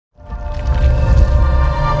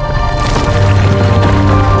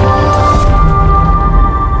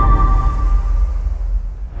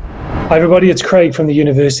Hi everybody, it's Craig from the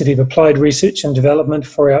University of Applied Research and Development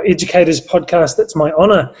for our Educators podcast. It's my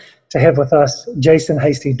honour to have with us Jason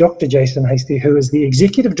Hastie, Dr. Jason Hastie, who is the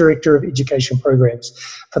Executive Director of Education Programs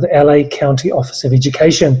for the LA County Office of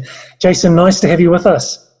Education. Jason, nice to have you with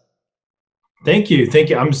us. Thank you.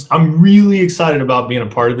 I'm really excited about being a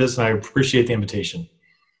part of this, and I appreciate the invitation.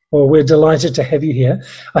 Well, we're delighted to have you here.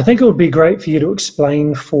 I think it would be great for you to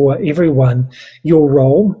explain for everyone your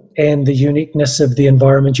role and the uniqueness of the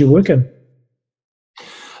environment you work in.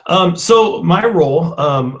 So my role,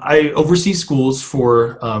 I oversee schools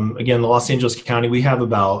for, again, the Los Angeles County. We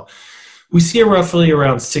see roughly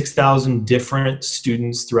around 6,000 different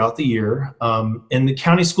students throughout the year, and the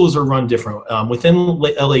county schools are run different. Within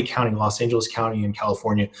LA County, Los Angeles County in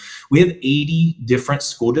California, we have 80 different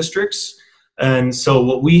school districts. And so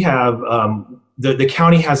what we have, the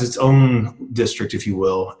county has its own district, if you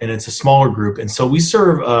will, and it's a smaller group. And so we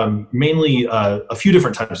serve mainly a few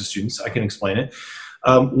different types of students. I can explain it.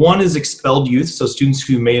 One is expelled youth, so students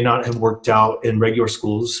who may not have worked out in regular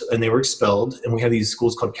schools and they were expelled. And we have these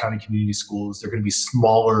schools called county community schools. They're going to be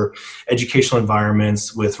smaller educational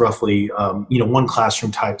environments with roughly one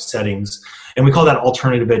classroom type settings. And we call that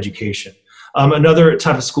alternative education. Another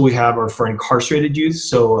type of school we have are for incarcerated youth.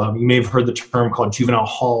 So you may have heard the term called juvenile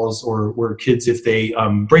halls, or where kids, if they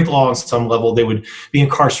break the law on some level, they would be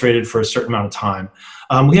incarcerated for a certain amount of time.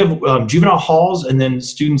 We have juvenile halls, and then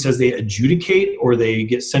students, as they adjudicate or they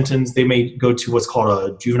get sentenced, they may go to what's called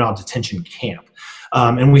a juvenile detention camp.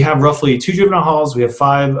 And we have roughly 2 juvenile halls. We have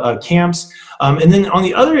 5 camps. And then on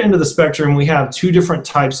the other end of the spectrum, we have 2 different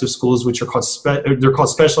types of schools, which are called they're called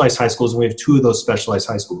specialized high schools, and we have 2 of those specialized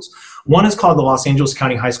high schools. One is called the Los Angeles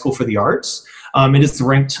County High School for the Arts. It is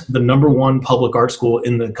ranked the #1 public art school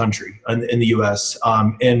in the country, in the U.S.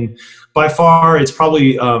 And by far, it's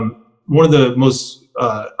probably one of the most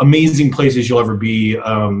amazing places you'll ever be,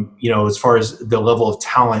 as far as the level of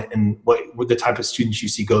talent and what the type of students you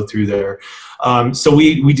see go through there. So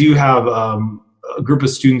we do have a group of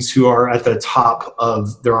students who are at the top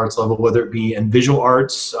of their arts level, whether it be in visual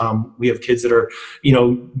arts. We have kids that are,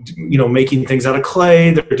 making things out of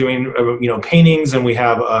clay. They're doing, paintings, and we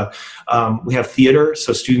have theater.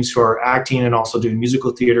 So students who are acting and also doing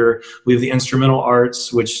musical theater. We have the instrumental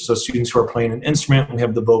arts, so students who are playing an instrument. We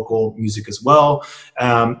have the vocal music as well,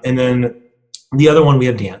 and then the other one, we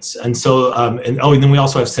have dance. And so, and then we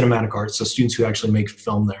also have cinematic arts, so students who actually make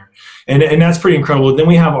film there. And that's pretty incredible. Then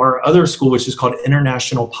we have our other school, which is called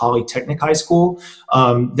International Polytechnic High School.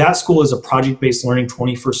 That school is a project-based learning,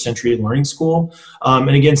 21st century learning school. And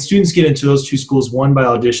again, students get into those 2 schools, one by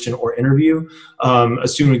audition or interview. A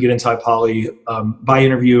student would get into Poly by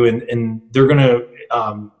interview, and they're going to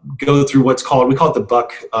go through we call it the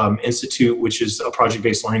Buck Institute, which is a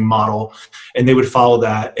project-based learning model, and they would follow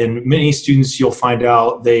that. And many students, you'll find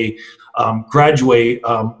out, they graduate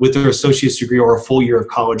with their associate's degree or a full year of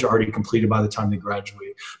college already completed by the time they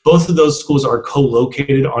graduate. Both of those schools are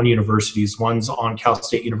co-located on universities. One's on Cal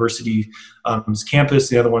State University's campus,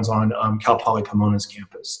 the other one's on Cal Poly Pomona's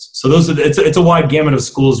campus. So it's a wide gamut of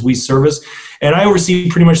schools we service, and I oversee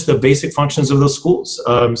pretty much the basic functions of those schools,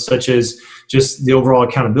 such as just the overall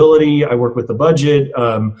accountability. I work with the budget.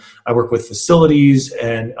 I work with facilities,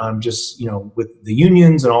 and just with the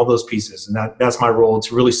unions and all those pieces. And that's my role,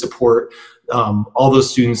 to really support all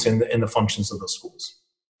those students in the functions of those schools.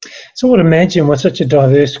 So I would imagine with such a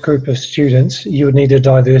diverse group of students, you would need a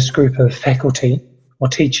diverse group of faculty or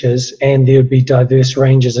teachers, and there would be diverse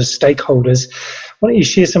ranges of stakeholders. Why don't you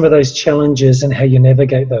share some of those challenges and how you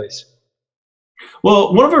navigate those?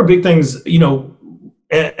 Well, one of our big things, we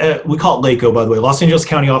call it LACO, by the way, Los Angeles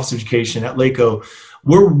County Office of Education. At LACO,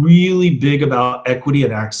 we're really big about equity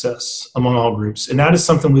and access among all groups. And that is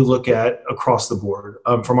something we look at across the board.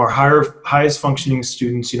 From our highest functioning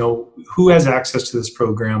students, who has access to this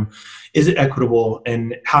program? Is it equitable?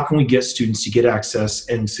 And how can we get students to get access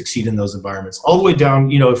and succeed in those environments? All the way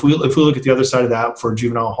down, if we look at the other side of that for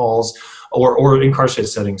juvenile halls or incarcerated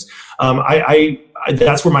settings,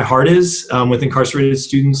 that's where my heart is with incarcerated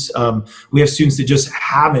students. We have students that just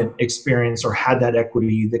haven't experienced or had that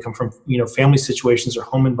equity. They come from family situations or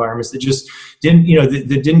home environments that just didn't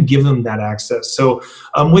that didn't give them that access. So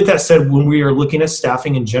with that said, when we are looking at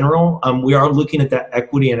staffing in general, we are looking at that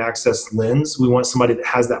equity and access lens. We want somebody that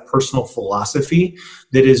has that personal philosophy,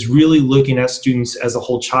 that is really looking at students as a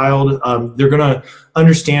whole child. They're going to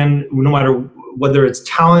understand, no matter whether it's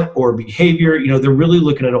talent or behavior, they're really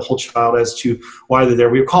looking at a whole child as to why they're there.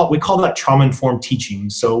 We call that trauma-informed teaching.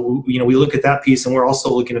 So, we look at that piece, and we're also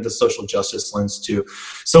looking at the social justice lens too.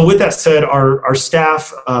 So with that said, our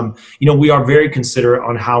staff, we are very considerate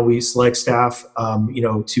on how we select staff,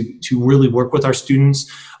 to really work with our students.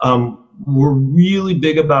 we're really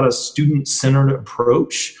big about a student-centered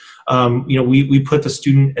approach. We put the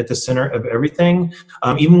student at the center of everything,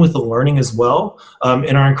 even with the learning as well.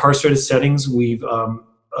 In our incarcerated settings, we've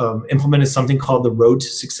implemented something called the Road to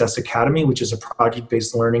Success Academy, which is a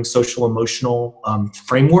project-based learning, social emotional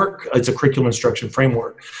framework. It's a curriculum instruction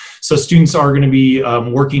framework. So students are going to be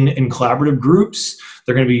working in collaborative groups.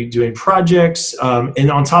 They're going to be doing projects. And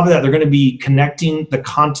on top of that, they're going to be connecting the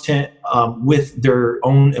content with their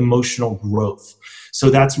own emotional growth. So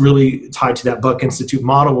that's really tied to that Buck Institute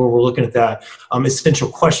model, where we're looking at that essential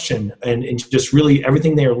question and just really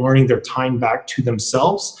everything they are learning, they're tying back to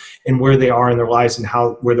themselves and where they are in their lives and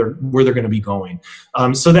where they're going to be going.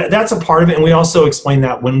 So that's a part of it. And we also explain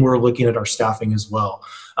that when we're looking at our staffing as well.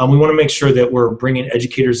 We want to make sure that we're bringing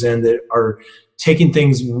educators in that are taking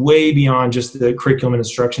things way beyond just the curriculum and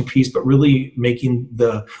instruction piece, but really making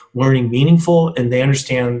the learning meaningful, and they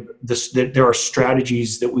understand that there are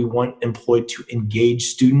strategies that we want employed to engage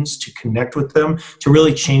students, to connect with them, to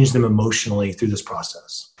really change them emotionally through this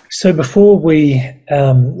process. So before we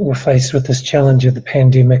were faced with this challenge of the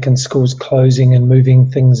pandemic and schools closing and moving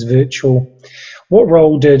things virtual, what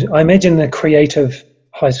role did, I imagine the creative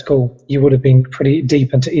high school, you would have been pretty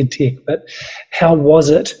deep into EdTech, but how was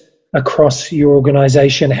it across your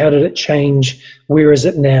organization? How did it change? Where is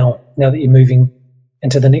it now that you're moving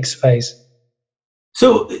into the next phase?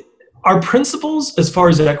 So our principles as far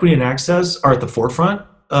as equity and access are at the forefront.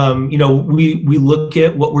 We look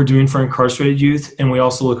at what we're doing for incarcerated youth, and we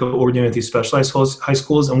also look at what we're doing at these specialized high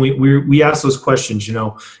schools, and we ask those questions,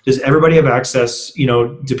 does everybody have access,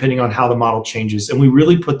 depending on how the model changes? And we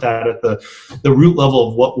really put that at the root level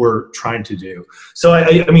of what we're trying to do. So,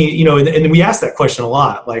 and we ask that question a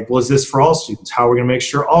lot, like, well, is this for all students? How are we going to make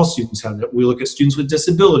sure all students have it? We look at students with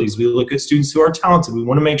disabilities. We look at students who are talented. We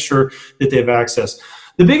want to make sure that they have access.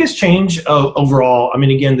 The biggest change overall,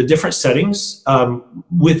 again, the different settings,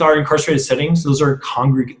 with our incarcerated settings, those are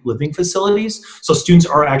congregate living facilities. So students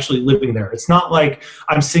are actually living there. It's not like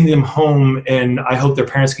I'm sending them home and I hope their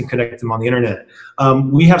parents can connect them on the internet.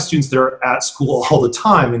 We have students that are at school all the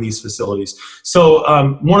time in these facilities. So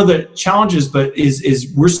one of the challenges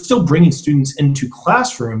is we're still bringing students into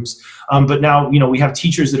classrooms, but now, we have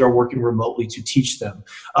teachers that are working remotely to teach them.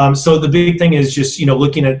 So the big thing is just,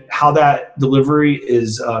 looking at how that delivery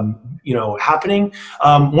is, happening.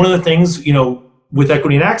 One of the things, with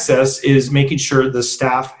equity and access is making sure the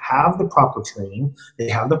staff have the proper training, they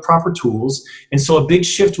have the proper tools. And so a big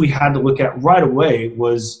shift we had to look at right away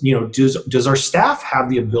was, does our staff have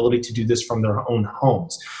the ability to do this from their own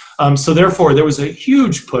homes? So therefore, there was a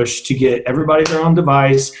huge push to get everybody their own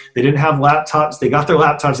device. They didn't have laptops. They got their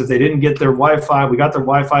laptops. If they didn't get their Wi-Fi, we got their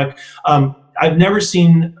Wi-Fi. I've never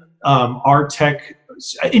seen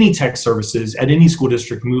any tech services at any school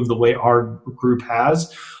district move the way our group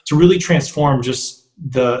has, to really transform just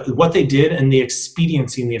what they did and the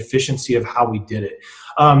expediency and the efficiency of how we did it.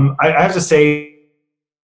 I have to say,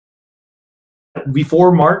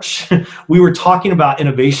 before March, we were talking about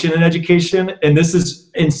innovation in education, and this is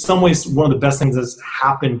in some ways one of the best things that's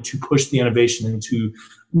happened to push the innovation into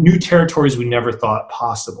new territories we never thought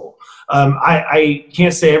possible. I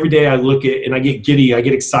can't say every day I look at and I get giddy, I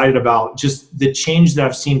get excited about just the change that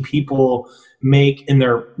I've seen people make in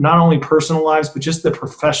their not only personal lives, but just the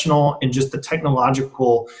professional and just the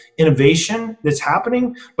technological innovation that's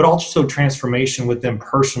happening, but also transformation with them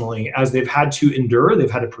personally as they've had to endure,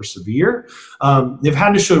 they've had to persevere, they've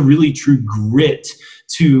had to show really true grit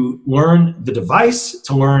to learn the device,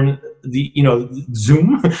 to learn the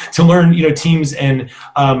Zoom, to learn Teams, and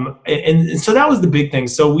so that was the big thing.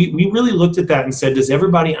 So we really looked at that and said, does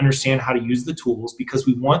everybody understand how to use the tools? Because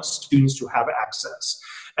we want students to have access.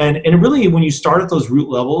 And really, when you start at those root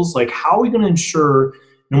levels, like, how are we going to ensure,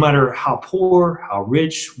 no matter how poor, how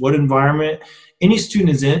rich, what environment any student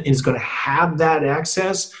is in, is going to have that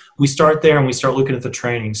access? We start there and we start looking at the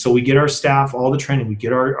training. So we get our staff all the training, we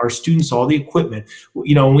get our students all the equipment,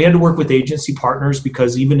 and we had to work with agency partners,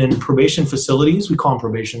 because even in probation facilities, we call them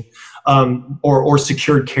probation, or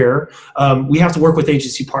secured care, we have to work with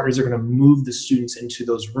agency partners that are going to move the students into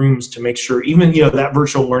those rooms to make sure even that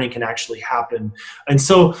virtual learning can actually happen. And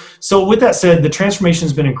so with that said, the transformation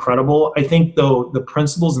has been incredible. I think, though, the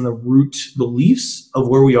principles and the root beliefs of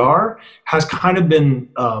where we are has kind of been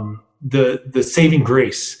the saving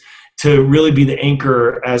grace to really be the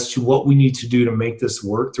anchor as to what we need to do to make this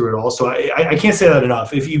work through it all. So I can't say that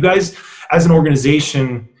enough. If you guys as an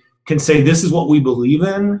organization can say this is what we believe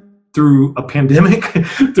in through a pandemic,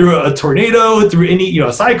 through a tornado, through any,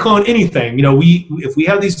 a cyclone, anything, if we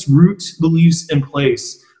have these root beliefs in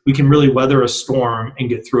place, we can really weather a storm and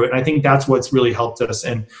get through it. And I think that's what's really helped us.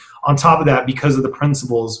 And on top of that, because of the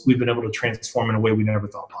principles, we've been able to transform in a way we never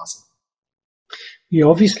thought possible. You're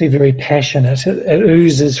obviously very passionate. It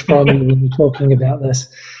oozes from you when you're talking about this.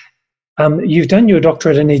 You've done your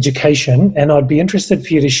doctorate in education, and I'd be interested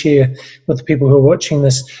for you to share with the people who are watching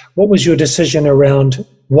this, what was your decision around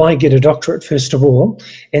why get a doctorate, first of all,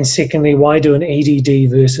 and secondly, why do an EdD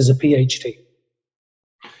versus a PhD?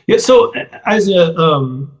 Yeah, so as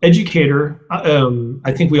a educator,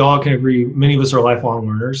 I think we all can agree, many of us are lifelong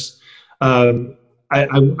learners.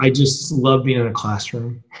 I just love being in a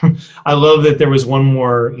classroom. I love that there was one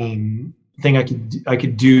more thing I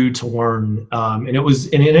could do to learn, and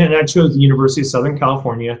I chose the University of Southern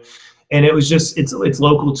California, and it was just it's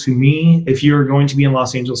local to me. If you're going to be in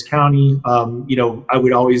Los Angeles County, I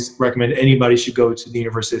would always recommend anybody should go to the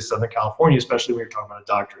University of Southern California, especially when you're talking about a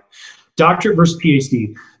doctorate versus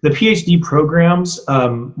PhD. The PhD programs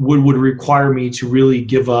would require me to really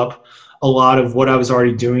give up a lot of what I was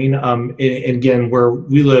already doing. And again, where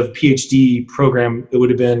we live, PhD program, it would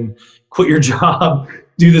have been quit your job,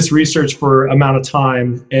 do this research for amount of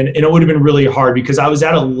time. And it would have been really hard because I was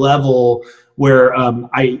at a level where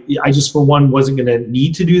I just, for one, wasn't going to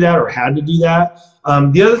need to do that or had to do that.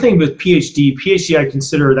 The other thing with PhD, I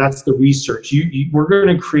consider that's the research. We're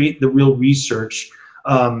going to create the real research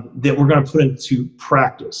that we're going to put into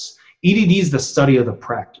practice. EdD is the study of the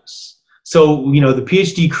practice. So, the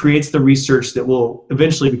PhD creates the research that will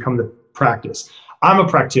eventually become the practice. I'm a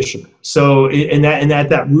practitioner. So,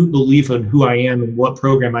 that root belief in who I am and what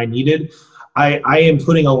program I needed, I am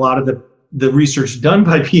putting a lot of the research done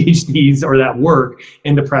by PhDs or that work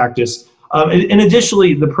into practice. And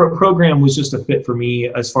additionally, the program was just a fit for me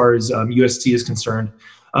as far as USC is concerned.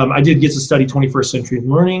 I did get to study 21st century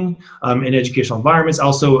learning in educational environments.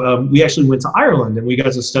 Also, we actually went to Ireland and we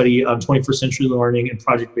got to study 21st century learning and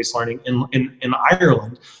project-based learning in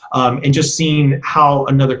Ireland, and just seeing how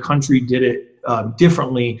another country did it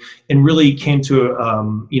differently, and really came to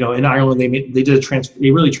in Ireland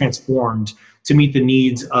they really transformed to meet the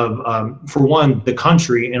needs of for one, the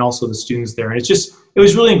country, and also the students there. And it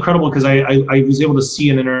was really incredible because I was able to see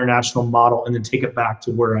an international model and then take it back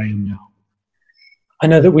to where I am now. I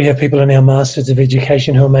know that we have people in our Masters of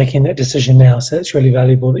Education who are making that decision now, so it's really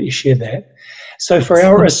valuable that you shared that. So for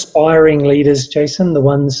our aspiring leaders, Jason, the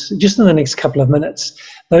ones just in the next couple of minutes,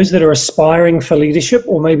 those that are aspiring for leadership,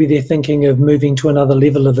 or maybe they're thinking of moving to another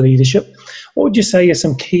level of leadership, what would you say are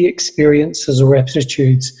some key experiences or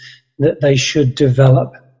aptitudes that they should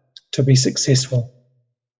develop to be successful?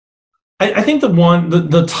 I think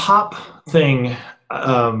the top thing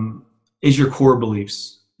is your core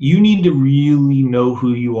beliefs. You need to really know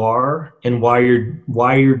who you are and why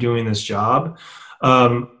you're doing this job.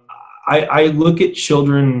 I look at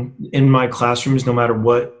children in my classrooms, no matter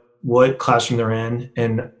what classroom they're in,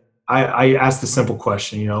 and I ask the simple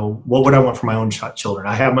question, what would I want for my own children?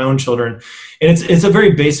 I have my own children, and it's a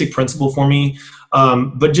very basic principle for me.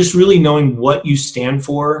 But just really knowing what you stand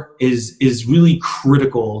for is really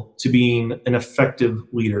critical to being an effective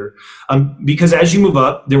leader. Because as you move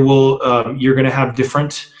up, you're going to have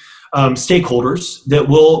different stakeholders that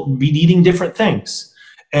will be needing different things.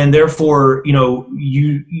 And therefore,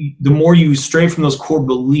 the more you stray from those core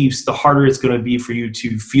beliefs, the harder it's going to be for you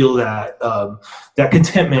to feel that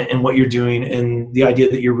contentment in what you're doing and the idea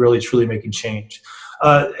that you're really truly making change.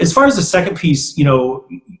 As far as the second piece,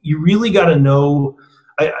 you really got to know.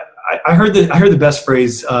 I heard the best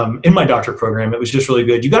phrase in my doctorate program. It was just really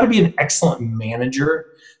good. You got to be an excellent manager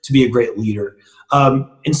to be a great leader.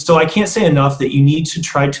 And so I can't say enough that you need to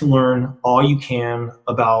try to learn all you can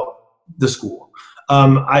about the school.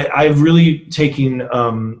 I've really taken,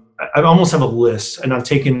 I almost have a list, and I've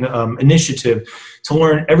taken initiative to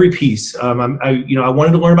learn every piece. I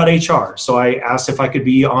wanted to learn about HR, so I asked if I could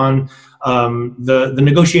be on the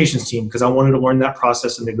negotiations team because I wanted to learn that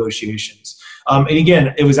process of negotiations. And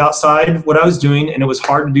again, it was outside what I was doing, and it was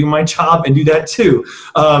hard to do my job and do that too.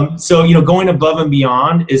 So going above and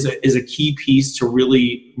beyond is a key piece to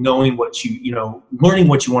really knowing learning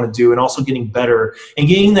what you want to do, and also getting better and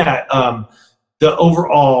getting that. The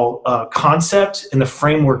overall concept and the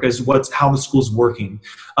framework is how the school's working.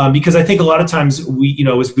 Because I think a lot of times as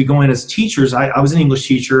we go in as teachers, I was an English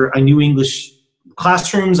teacher. I knew English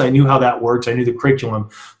classrooms. I knew how that worked. I knew the curriculum.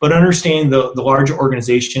 But understanding the larger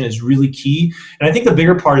organization is really key. And I think the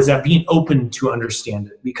bigger part is that being open to understand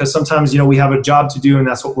it. Because sometimes, we have a job to do and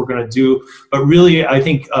that's what we're going to do. But really, I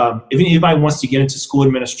think if anybody wants to get into school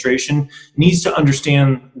administration, needs to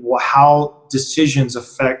understand how decisions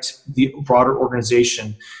affect the broader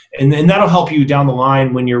organization. And that'll help you down the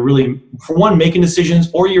line when you're really, for one, making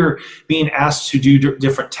decisions, or you're being asked to do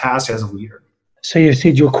different tasks as a leader. So you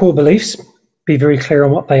said your core beliefs, be very clear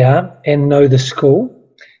on what they are, and know the school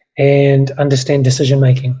and understand decision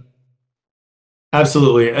making.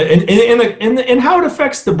 Absolutely, and how it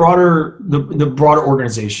affects the broader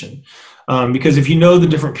organization. Because if you know the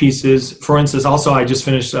different pieces, for instance, also I just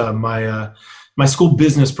finished my school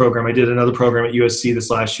business program. I did another program at USC this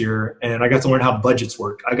last year, and I got to learn how budgets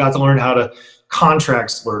work. I got to learn how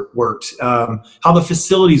contracts worked, how the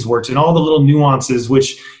facilities worked, and all the little nuances,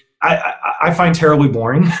 which I find terribly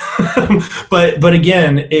boring. but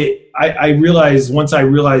again, I realized once I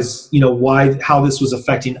realized, how this was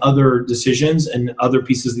affecting other decisions and other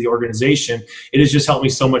pieces of the organization, it has just helped me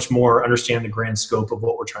so much more understand the grand scope of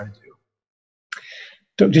what we're trying to do.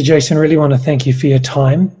 Dr. Jason, really want to thank you for your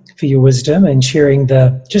time, for your wisdom, and sharing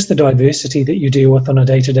the diversity that you deal with on a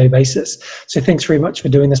day-to-day basis. So thanks very much for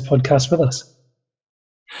doing this podcast with us.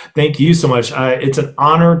 Thank you so much. It's an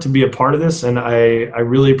honor to be a part of this, and I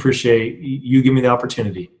really appreciate you giving me the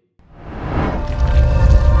opportunity.